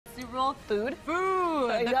Super Bowl? Food.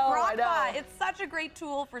 I know, Crockpot. It's such a great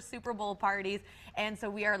tool for Super Bowl parties. And so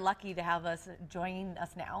we are lucky to have us join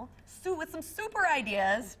us now with some super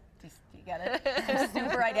ideas. Do you get it? Some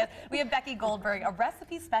super ideas. We have Becky Goldberg, a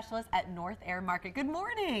recipe specialist at North Aire Market. Good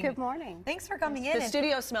morning. Good morning. Thanks for coming in. The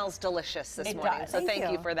studio smells delicious this morning, so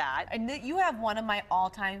thank you for that. And you have one of my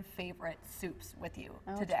all-time favorite soups with you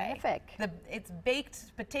today. Terrific. It's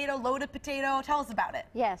baked potato, loaded potato. Tell us about it.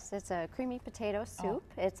 Yes, it's a creamy potato soup.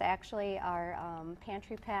 It's actually our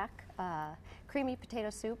pantry pack creamy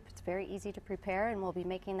potato soup. It's very easy to prepare, and we'll be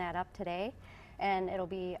making that up today. And it'll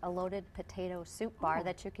be a loaded potato soup bar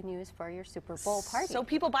that you can use for your Super Bowl party. So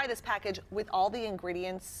people buy this package with all the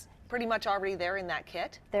ingredients pretty much already there in that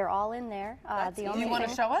kit? They're all in there. Do you want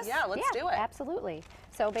to show us? Yeah, let's do it. Absolutely.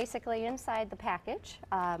 So basically inside the package,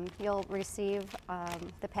 you'll receive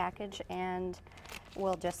the package, and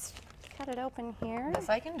we'll just cut it open here. This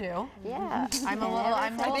I can do. Yeah. I'm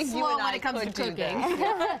a little slow when it comes to cooking.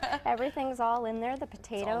 Everything's all in there, the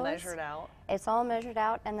potatoes. It's all measured out. It's all measured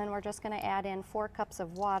out, and then we're just going to add in 4 cups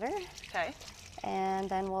of water. Okay. And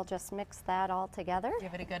then we'll just mix that all together.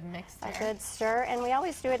 Give it a good mix there. A good stir. And we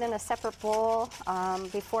always do it in a separate bowl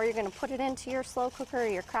before you're going to put it into your slow cooker or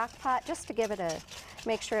your crock pot, just to give it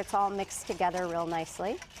make sure it's all mixed together real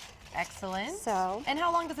nicely. Excellent. So, and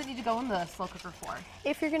how long does it need to go in the slow cooker for?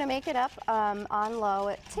 If you're going to make it up on low,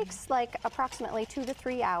 it takes like approximately 2 to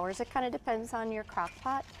 3 hours. It kind of depends on your crock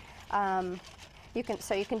pot. You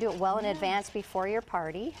can do it well in advance before your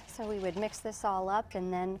party. So we would mix this all up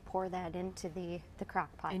and then pour that into the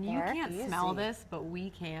crock pot. And you can't smell this, but we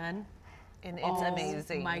can. And it's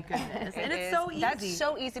amazing. My goodness. And it's so easy. That's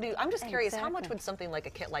so easy to do. I'm just curious, how much would something like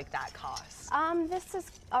a kit like that cost? This is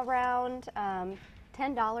around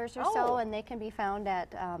 $10 or so, and they can be found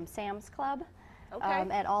at Sam's Club.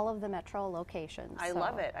 At all of the metro locations. I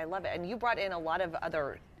love it. I love it. And you brought in a lot of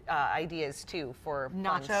other ideas too for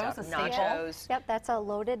nachos. Nachos. Yep, that's a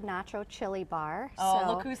loaded nacho chili bar. Oh, so,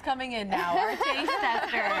 look who's coming in now. Our taste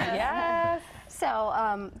tester. Yes.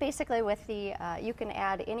 So basically, with the you can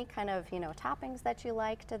add any kind of toppings that you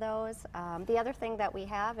like to those. The other thing that we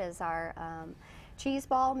have is our cheese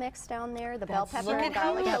ball mix down there, the bell pepper and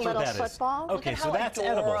garlic, a little football. Okay, so that's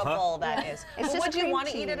edible, huh? That is. It's just would you want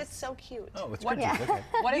to eat it? It's so cute. Oh, it's cream cheese. Okay.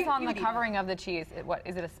 What is on the covering of the cheese? What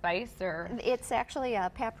is it? A spice or? It's actually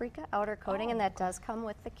a paprika outer coating, and that does come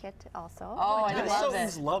with the kit also. Oh, I love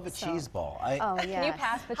it. Love a cheese ball. Oh yeah. Can you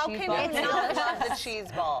pass the cheese ball? How can you not love the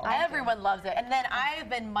cheese ball? Everyone loves it. And then I've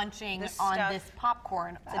been munching on this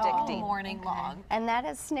popcorn all morning long. And that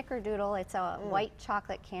is Snickerdoodle. It's a white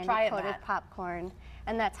chocolate candy coated popcorn.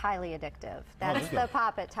 And that's highly addictive. That's the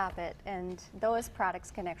Pop It, Top It, and those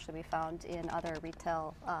products can actually be found in other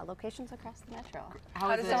retail locations across the metro.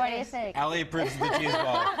 How does it taste? What do you think? Allie approves the cheese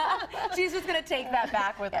ball. She's just going to take that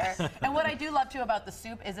back with her. And what I do love, too, about the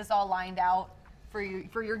soup is this all lined out for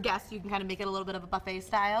your guests. You can kind of make it a little bit of a buffet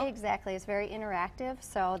style. Exactly. It's very interactive,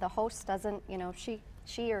 so the host doesn't,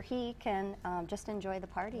 she or he can just enjoy the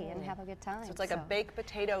party and have a good time. So it's like a baked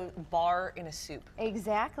potato bar in a soup. I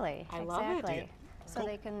Exactly. love it. So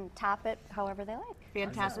they can top it however they like.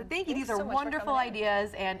 Fantastic. Thank you. These are wonderful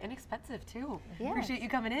ideas and inexpensive, too. Yeah. Appreciate you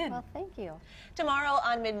coming in. Well, thank you. Tomorrow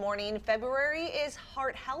on Mid-Morning, February is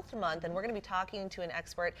Heart Health Month, and we're going to be talking to an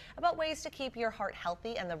expert about ways to keep your heart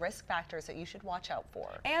healthy and the risk factors that you should watch out for.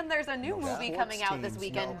 And there's a new movie coming out this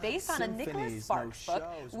weekend based on a Nicholas Sparks book.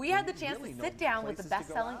 We had the chance to sit down with the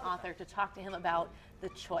best-selling author to talk to him about The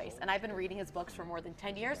Choice. And I've been reading his books for more than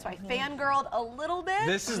 10 years, so I fangirled a little bit.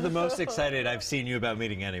 This is the most excited I've seen you about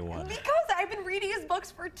meeting anyone. Because I've been reading his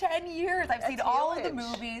books for 10 years. I've seen all of the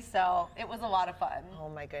movies, so it was a lot of fun. Oh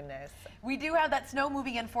my goodness. We do have that snow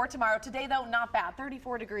moving in for tomorrow. Today, though, not bad.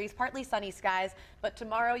 34 degrees, partly sunny skies. But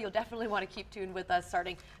tomorrow, you'll definitely want to keep tuned with us.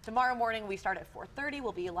 Starting tomorrow morning, we start at 4:30.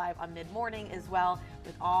 We'll be live on Mid-Morning as well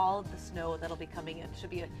with all the snow that'll be coming in.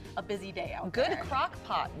 Should be a busy day out there. Good crock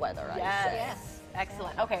pot weather, I say. Yes.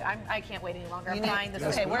 Excellent. Okay, I can't wait any longer. I'm buying this.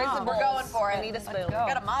 Okay, where's the bowls? We're going for it. I need a spoon.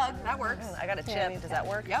 I got a mug. That works. I got a chip. Does that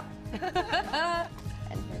work? Yep. And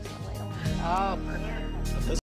here's the ladle. Oh, perfect.